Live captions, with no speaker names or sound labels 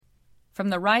From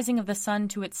the rising of the sun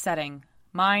to its setting,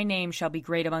 my name shall be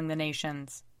great among the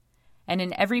nations. And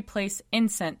in every place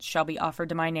incense shall be offered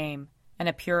to my name, and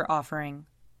a pure offering.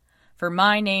 For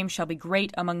my name shall be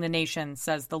great among the nations,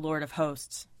 says the Lord of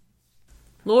hosts.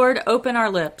 Lord, open our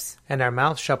lips, and our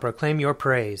mouth shall proclaim your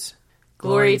praise.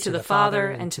 Glory to the Father,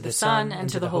 and to the Son, and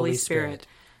to the Holy Spirit,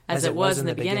 as it was in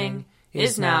the beginning,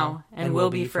 is now, and will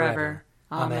be forever.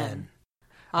 Amen.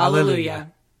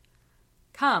 Alleluia.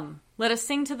 Come, let us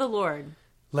sing to the Lord.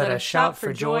 Let us shout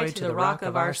for joy to the rock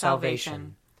of our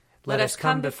salvation. Let us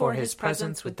come before his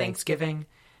presence with thanksgiving,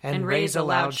 and raise a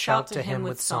loud shout to him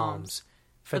with psalms.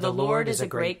 For the Lord is a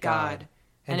great God,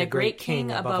 and a great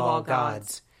King above all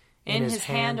gods. In his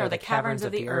hand are the caverns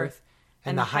of the earth,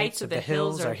 and the heights of the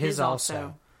hills are his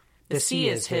also. The sea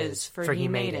is his, for he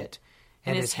made it,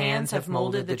 and his hands have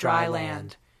molded the dry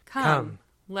land. Come,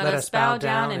 let us bow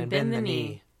down and bend the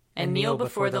knee, and kneel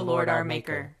before the Lord our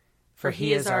Maker. For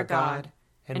he is our God,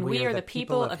 and we are the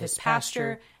people of his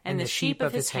pasture and the sheep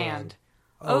of his hand.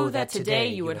 Oh, that today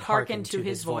you would hearken to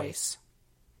his voice.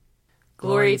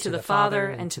 Glory to the Father,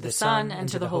 and to the Son, and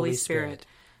to the Holy Spirit,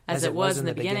 as it was in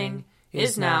the beginning,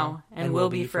 is now, and will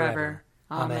be forever.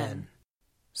 Amen.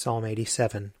 Psalm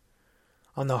 87.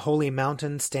 On the holy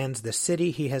mountain stands the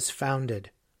city he has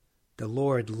founded. The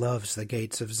Lord loves the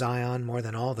gates of Zion more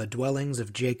than all the dwellings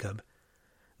of Jacob.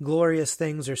 Glorious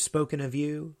things are spoken of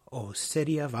you, O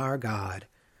city of our God.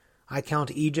 I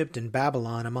count Egypt and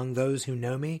Babylon among those who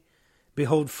know me.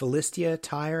 Behold, Philistia,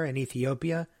 Tyre, and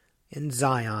Ethiopia, in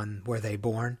Zion were they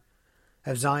born.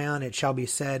 Of Zion it shall be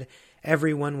said,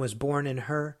 every one was born in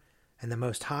her, and the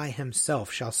Most High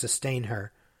himself shall sustain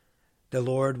her. The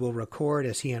Lord will record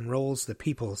as he enrolls the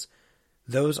peoples.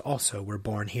 Those also were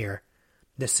born here.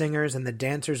 The singers and the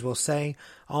dancers will say,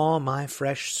 all my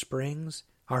fresh springs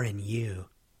are in you.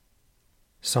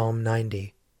 Psalm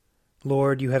 90.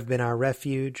 Lord, you have been our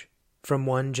refuge from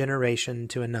one generation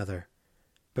to another.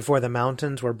 Before the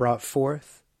mountains were brought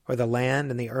forth, or the land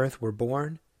and the earth were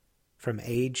born, from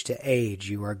age to age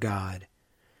you are God.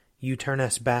 You turn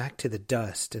us back to the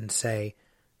dust and say,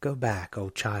 go back, O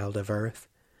child of earth.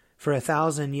 For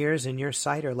 1,000 years in your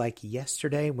sight are like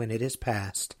yesterday when it is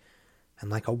past, and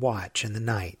like a watch in the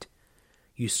night.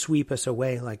 You sweep us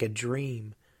away like a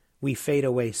dream. We fade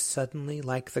away suddenly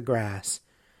like the grass.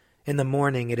 In the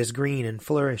morning it is green and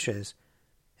flourishes.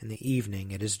 In the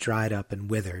evening it is dried up and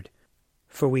withered.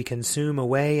 For we consume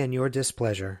away in your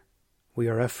displeasure. We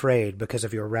are afraid because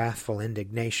of your wrathful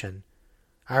indignation.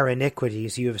 Our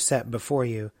iniquities you have set before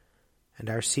you, and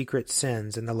our secret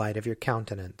sins in the light of your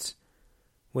countenance.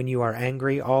 When you are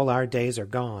angry, all our days are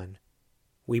gone.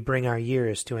 We bring our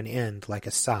years to an end like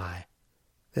a sigh.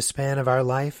 The span of our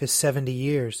life is 70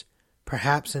 years,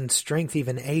 perhaps in strength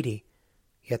even 80.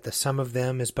 Yet the sum of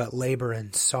them is but labor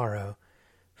and sorrow,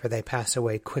 for they pass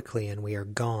away quickly and we are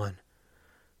gone.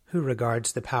 Who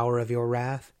regards the power of your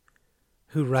wrath?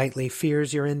 Who rightly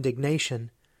fears your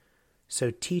indignation?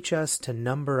 So teach us to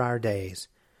number our days,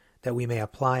 that we may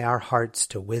apply our hearts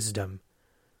to wisdom.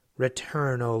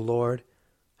 Return, O Lord.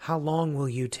 How long will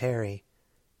you tarry?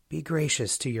 Be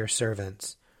gracious to your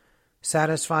servants.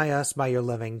 Satisfy us by your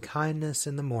loving kindness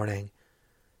in the morning.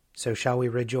 So shall we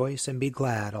rejoice and be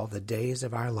glad all the days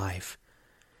of our life.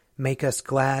 Make us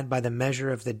glad by the measure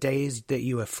of the days that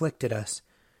you afflicted us,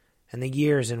 and the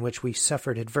years in which we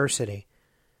suffered adversity.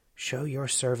 Show your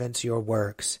servants your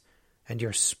works, and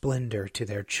your splendor to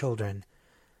their children.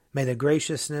 May the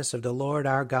graciousness of the Lord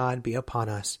our God be upon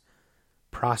us.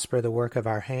 Prosper the work of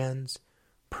our hands,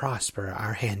 prosper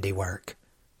our handiwork.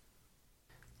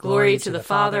 Glory to the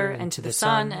Father, and to the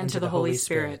Son, and to the Holy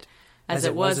Spirit, as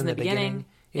it was in the beginning,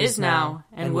 is now,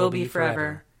 and will be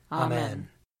forever. Amen.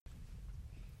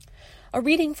 A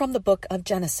reading from the book of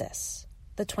Genesis,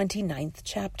 the 29th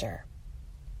chapter.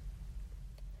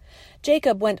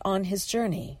 Jacob went on his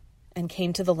journey, and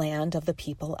came to the land of the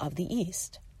people of the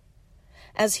east.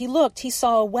 As he looked, he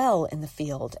saw a well in the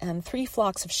field, and 3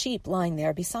 flocks of sheep lying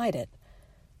there beside it,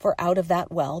 for out of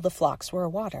that well the flocks were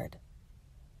watered.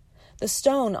 The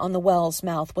stone on the well's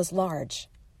mouth was large,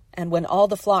 and when all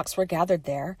the flocks were gathered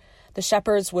there, the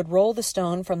shepherds would roll the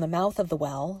stone from the mouth of the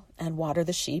well, and water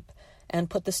the sheep, and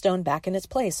put the stone back in its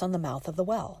place on the mouth of the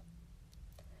well.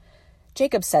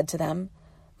 Jacob said to them,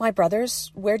 "My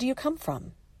brothers, where do you come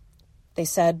from?" They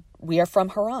said, "We are from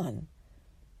Haran."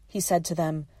 He said to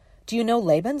them, "Do you know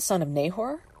Laban, son of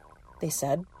Nahor?" They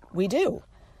said, "We do."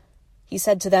 He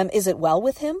said to them, "Is it well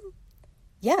with him?"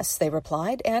 "Yes," they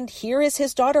replied, "and here is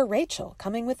his daughter Rachel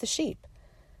coming with the sheep."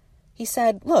 He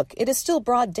said, "Look, it is still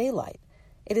broad daylight.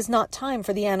 It is not time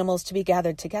for the animals to be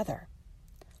gathered together.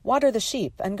 Water the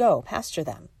sheep and go pasture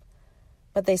them."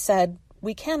 But they said,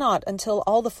 "We cannot until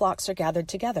all the flocks are gathered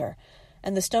together,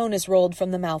 and the stone is rolled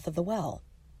from the mouth of the well.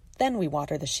 Then we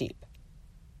water the sheep."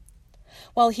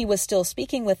 While he was still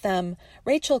speaking with them,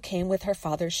 Rachel came with her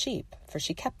father's sheep, for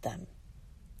she kept them.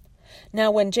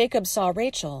 Now when Jacob saw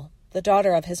Rachel, the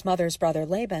daughter of his mother's brother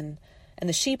Laban, and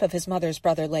the sheep of his mother's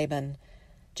brother Laban,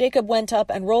 Jacob went up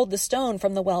and rolled the stone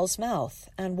from the well's mouth,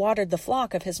 and watered the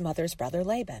flock of his mother's brother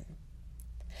Laban.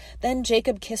 Then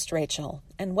Jacob kissed Rachel,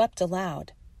 and wept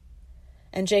aloud.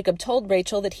 And Jacob told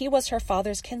Rachel that he was her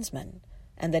father's kinsman,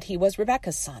 and that he was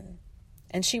Rebekah's son.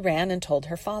 And she ran and told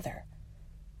her father.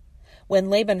 When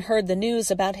Laban heard the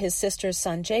news about his sister's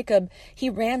son Jacob, he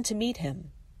ran to meet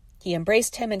him. He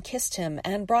embraced him and kissed him,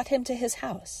 and brought him to his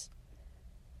house.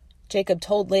 Jacob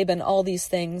told Laban all these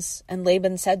things, and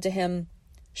Laban said to him,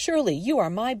 "Surely you are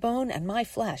my bone and my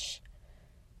flesh."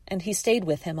 And he stayed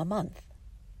with him a month.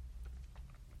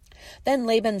 Then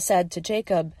Laban said to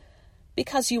Jacob,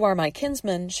 "Because you are my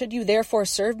kinsman, should you therefore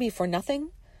serve me for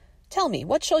nothing? Tell me,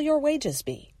 what shall your wages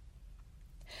be?"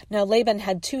 Now Laban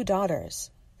had 2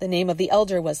 daughters. The name of the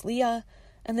elder was Leah,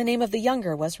 and the name of the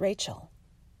younger was Rachel.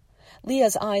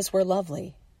 Leah's eyes were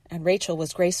lovely, and Rachel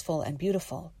was graceful and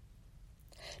beautiful.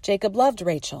 Jacob loved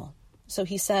Rachel, so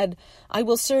he said, "I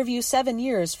will serve you 7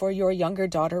 years for your younger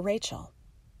daughter Rachel."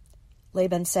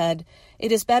 Laban said,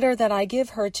 "It is better that I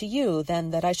give her to you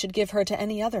than that I should give her to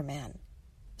any other man.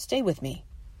 Stay with me."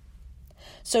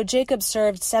 So Jacob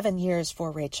served 7 years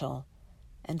for Rachel,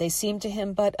 and they seemed to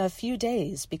him but a few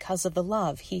days because of the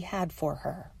love he had for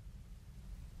her.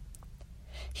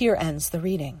 Here ends the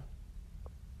reading.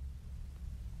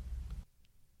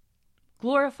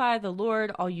 Glorify the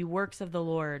Lord, all you works of the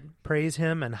Lord. Praise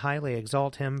him and highly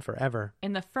exalt him forever.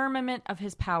 In the firmament of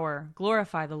his power,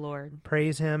 glorify the Lord.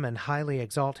 Praise him and highly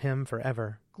exalt him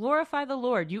forever. Glorify the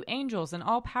Lord, you angels and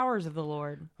all powers of the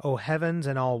Lord. O heavens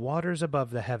and all waters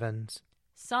above the heavens.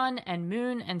 Sun and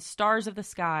moon and stars of the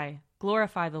sky,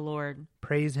 glorify the Lord.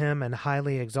 Praise him and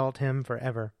highly exalt him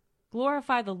forever.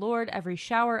 Glorify the Lord, every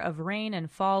shower of rain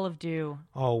and fall of dew.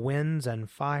 All winds and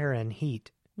fire and heat.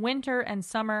 Winter and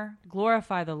summer,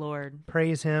 glorify the Lord.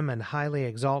 Praise him and highly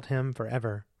exalt him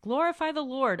forever. Glorify the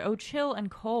Lord, O chill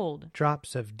and cold.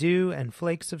 Drops of dew and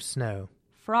flakes of snow.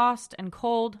 Frost and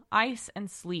cold, ice and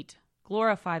sleet,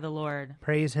 glorify the Lord.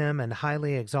 Praise him and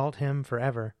highly exalt him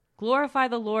forever. Glorify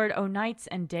the Lord, O nights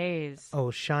and days.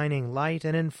 O shining light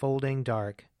and enfolding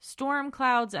dark. Storm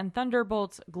clouds and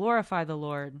thunderbolts, glorify the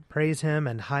Lord. Praise him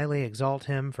and highly exalt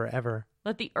him forever.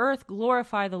 Let the earth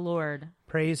glorify the Lord.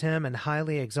 Praise him and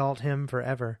highly exalt him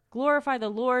forever. Glorify the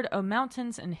Lord, O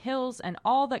mountains and hills, and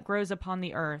all that grows upon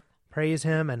the earth. Praise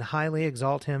him and highly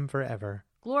exalt him forever.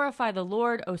 Glorify the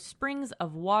Lord, O springs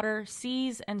of water,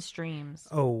 seas and streams.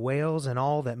 O whales and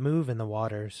all that move in the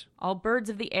waters. All birds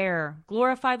of the air,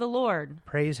 glorify the Lord.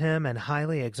 Praise him and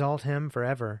highly exalt him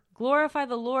forever. Glorify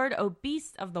the Lord, O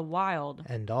beasts of the wild.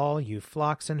 And all you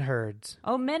flocks and herds.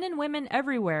 O men and women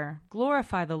everywhere,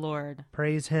 glorify the Lord.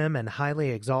 Praise him and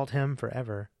highly exalt him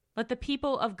forever. Let the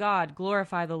people of God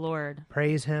glorify the Lord.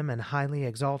 Praise him and highly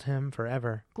exalt him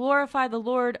forever. Glorify the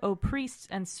Lord, O priests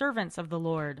and servants of the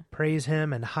Lord. Praise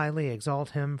him and highly exalt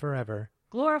him forever.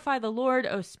 Glorify the Lord,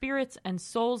 O spirits and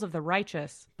souls of the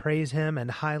righteous. Praise him and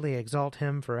highly exalt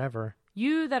him forever.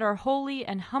 You that are holy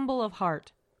and humble of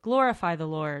heart, glorify the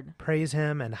Lord. Praise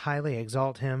him and highly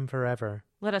exalt him forever.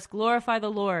 Let us glorify the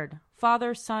Lord,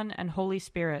 Father, Son, and Holy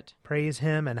Spirit. Praise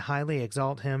him and highly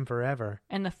exalt him forever.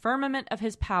 In the firmament of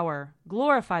his power,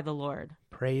 glorify the Lord.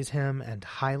 Praise him and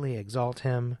highly exalt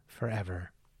him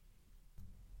forever.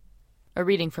 A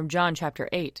reading from John chapter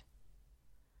 8.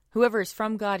 Whoever is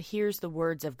from God hears the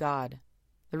words of God.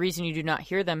 The reason you do not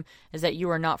hear them is that you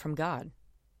are not from God.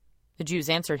 The Jews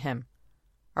answered him,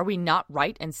 Are we not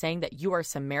right in saying that you are a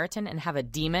Samaritan and have a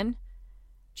demon?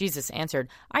 Jesus answered,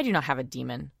 I do not have a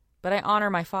demon, but I honor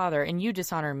my Father, and you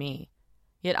dishonor me.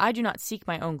 Yet I do not seek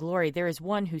my own glory. There is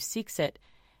one who seeks it,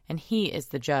 and he is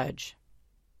the judge.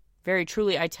 Very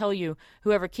truly I tell you,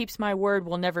 whoever keeps my word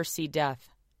will never see death.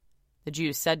 The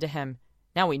Jews said to him,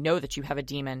 Now we know that you have a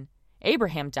demon.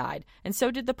 Abraham died, and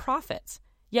so did the prophets.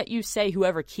 Yet you say,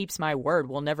 Whoever keeps my word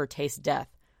will never taste death.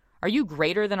 Are you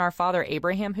greater than our father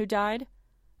Abraham who died?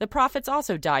 The prophets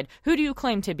also died. Who do you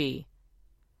claim to be?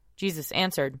 Jesus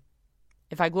answered,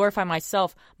 If I glorify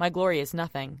myself, my glory is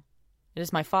nothing. It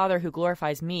is my Father who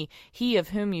glorifies me, he of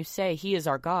whom you say he is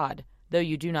our God, though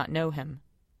you do not know him.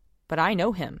 But I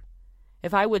know him.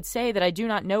 If I would say that I do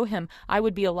not know him, I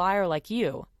would be a liar like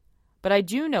you. But I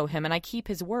do know him, and I keep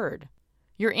his word.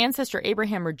 Your ancestor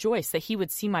Abraham rejoiced that he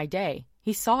would see my day.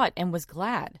 He saw it and was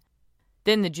glad.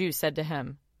 Then the Jews said to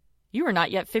him, You are not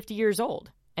yet 50 years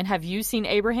old, and have you seen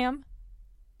Abraham?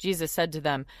 Jesus said to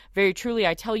them, "Very truly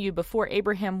I tell you, before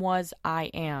Abraham was, I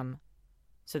am."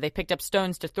 So they picked up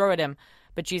stones to throw at him,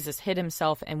 but Jesus hid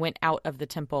himself and went out of the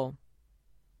temple.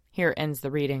 Here ends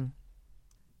the reading.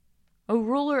 O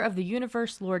ruler of the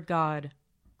universe, Lord God,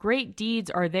 great deeds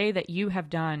are they that you have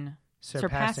done,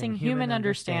 surpassing human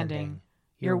understanding.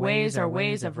 Your ways are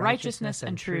ways of righteousness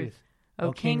and truth,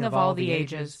 O King of all the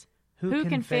ages. Who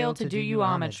can fail to do you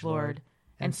homage, Lord,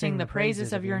 and sing the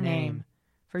praises of your name?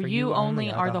 For you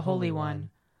only are the Holy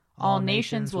One. All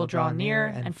nations will draw near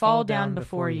and fall down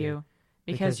before you,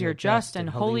 because your just and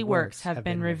holy works have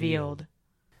been revealed.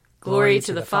 Glory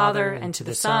to the Father, and to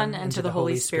the Son, and to the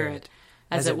Holy Spirit,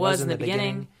 as it was in the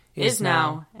beginning, is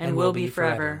now, and will be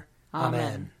forever.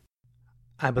 Amen.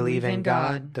 I believe in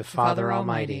God, the Father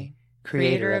Almighty,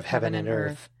 creator of heaven and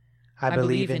earth. I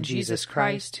believe in Jesus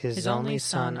Christ, his only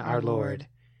Son, our Lord.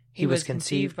 He was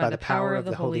conceived by the power of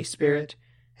the Holy Spirit,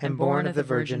 and born of the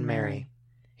Virgin Mary.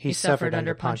 He suffered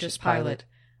under Pontius Pilate,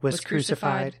 was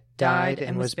crucified, died,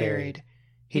 and was buried.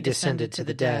 He descended to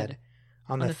the dead.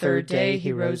 On the third day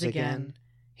he rose again.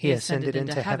 He ascended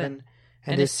into heaven,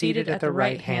 and is seated at the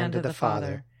right hand of the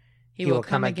Father. He will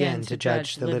come again to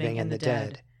judge the living and the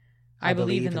dead. I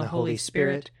believe in the Holy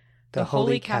Spirit, the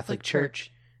Holy Catholic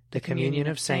Church, the communion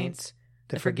of saints,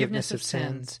 the forgiveness of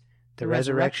sins, the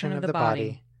resurrection of the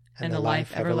body, and the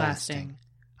life everlasting.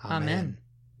 Amen.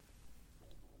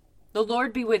 The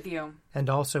Lord be with you. And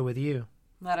also with you.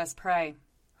 Let us pray.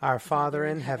 Our Father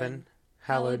in heaven,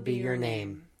 hallowed be your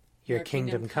name. Your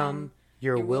kingdom come,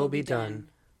 your will be done,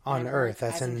 on earth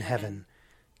as in heaven.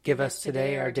 Give us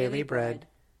today our daily bread.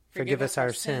 Forgive us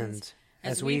our sins,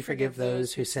 as we forgive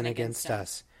those who sin against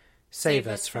us. Save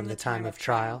us from the time of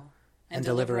trial, and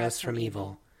deliver us from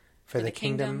evil. For the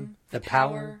kingdom, the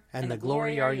power, and the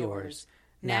glory are yours,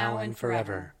 now and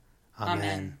forever.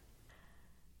 Amen.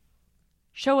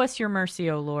 Show us your mercy,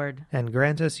 O Lord. And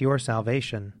grant us your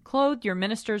salvation. Clothe your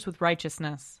ministers with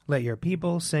righteousness. Let your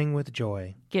people sing with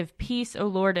joy. Give peace, O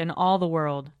Lord, in all the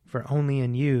world. For only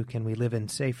in you can we live in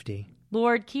safety.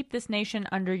 Lord, keep this nation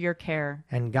under your care.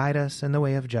 And guide us in the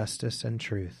way of justice and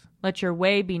truth. Let your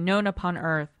way be known upon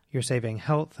earth. Your saving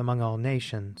health among all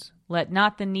nations. Let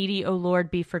not the needy, O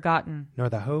Lord, be forgotten. Nor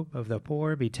the hope of the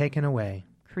poor be taken away.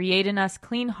 Create in us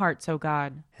clean hearts, O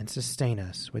God. And sustain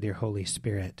us with your Holy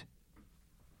Spirit.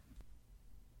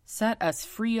 Set us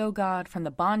free, O God, from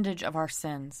the bondage of our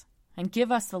sins, and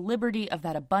give us the liberty of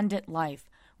that abundant life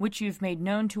which you've made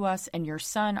known to us in your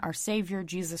Son, our Savior,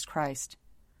 Jesus Christ,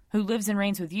 who lives and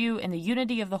reigns with you in the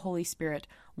unity of the Holy Spirit,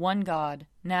 one God,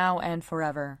 now and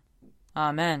forever.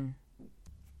 Amen.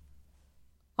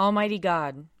 Almighty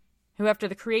God, who after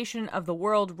the creation of the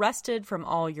world rested from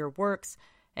all your works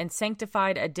and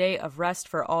sanctified a day of rest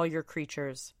for all your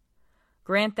creatures,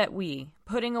 grant that we,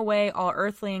 putting away all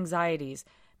earthly anxieties,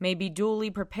 may be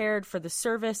duly prepared for the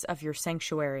service of your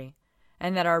sanctuary,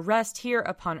 and that our rest here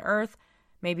upon earth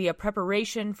may be a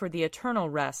preparation for the eternal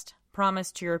rest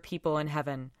promised to your people in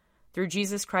heaven, through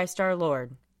Jesus Christ our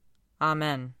Lord.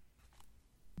 Amen.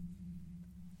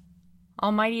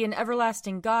 Almighty and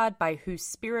everlasting God, by whose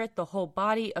Spirit the whole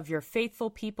body of your faithful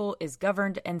people is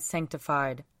governed and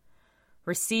sanctified,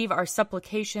 receive our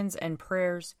supplications and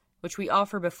prayers, which we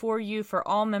offer before you for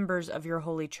all members of your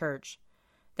holy church,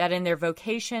 that in their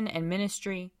vocation and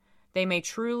ministry they may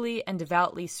truly and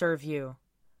devoutly serve you,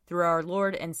 through our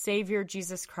Lord and Savior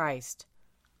Jesus Christ.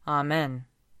 Amen.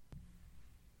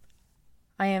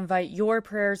 I invite your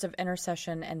prayers of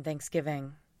intercession and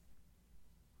thanksgiving.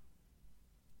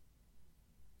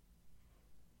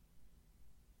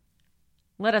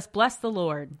 Let us bless the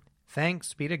Lord.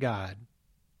 Thanks be to God.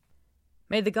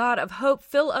 May the God of hope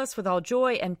fill us with all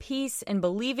joy and peace in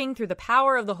believing through the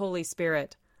power of the Holy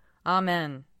Spirit.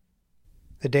 Amen.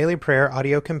 The Daily Prayer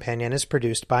audio companion is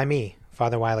produced by me,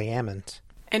 Father Wiley Ammons.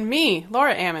 And me,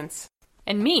 Laura Ammons.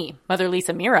 And me, Mother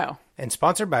Lisa Miro. And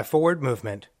sponsored by Forward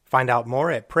Movement. Find out more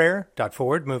at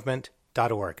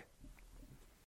prayer.forwardmovement.org.